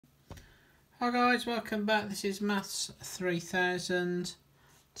Hi guys, welcome back. This is Maths 3000.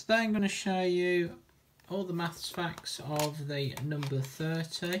 Today I'm going to show you all the maths facts of the number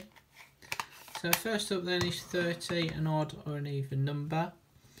 30. So first up then is 30 an odd or an even number?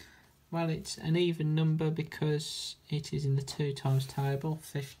 Well, it's an even number because it is in the 2 times table,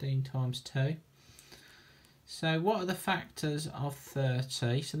 15 times 2. So what are the factors of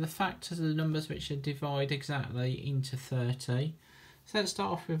 30? So the factors are the numbers which are divide exactly into 30. So let's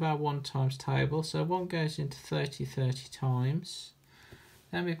start off with our 1 times table. So 1 goes into 30 times.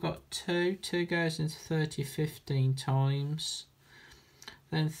 Then we've got 2 goes into 30 15 times.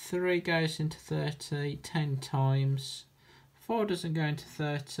 Then 3 goes into 30 10 times. 4 doesn't go into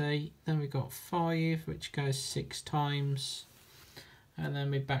 30. Then we've got 5, which goes 6 times. And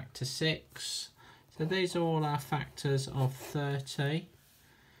then we're back to 6. So these are all our factors of 30.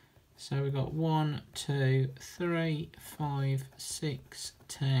 So we've got 1, 2, 3, 5, 6,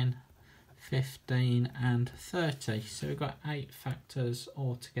 10, 15 and 30. So we've got 8 factors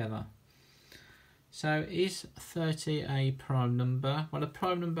altogether. So is 30 a prime number? Well, a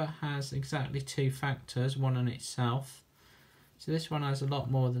prime number has exactly 2 factors, one on itself. So this one has a lot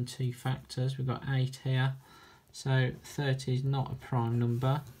more than 2 factors. We've got 8 here. So 30 is not a prime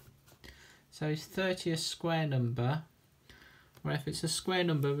number. So is 30 a square number? Well, if it's a square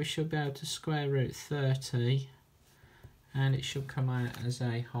number, we should be able to square root 30 and it should come out as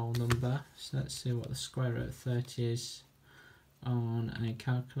a whole number. So let's see what the square root of 30 is on a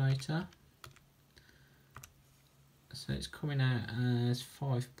calculator. So it's coming out as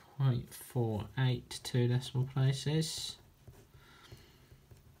 5.48 2 decimal places.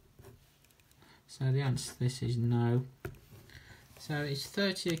 So the answer to this is no. So is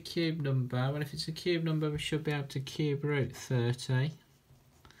 30 a cube number? Well, if it's a cube number, we should be able to cube root 30.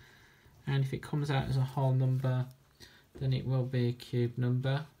 And if it comes out as a whole number, then it will be a cube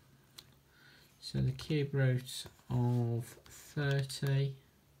number. So the cube root of 30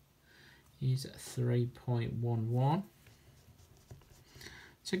 is 3.11.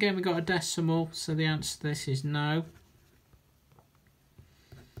 So again, we've got a decimal, so the answer to this is no.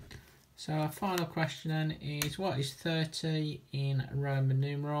 So our final question then is, what is 30 in Roman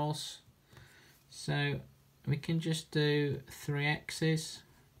numerals? So we can just do 3 x's.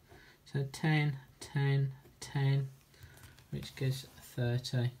 So 10, 10, 10, which gives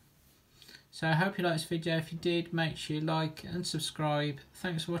 30. So I hope you liked this video. If you did, make sure you like and subscribe.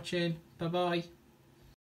 Thanks for watching. Bye bye.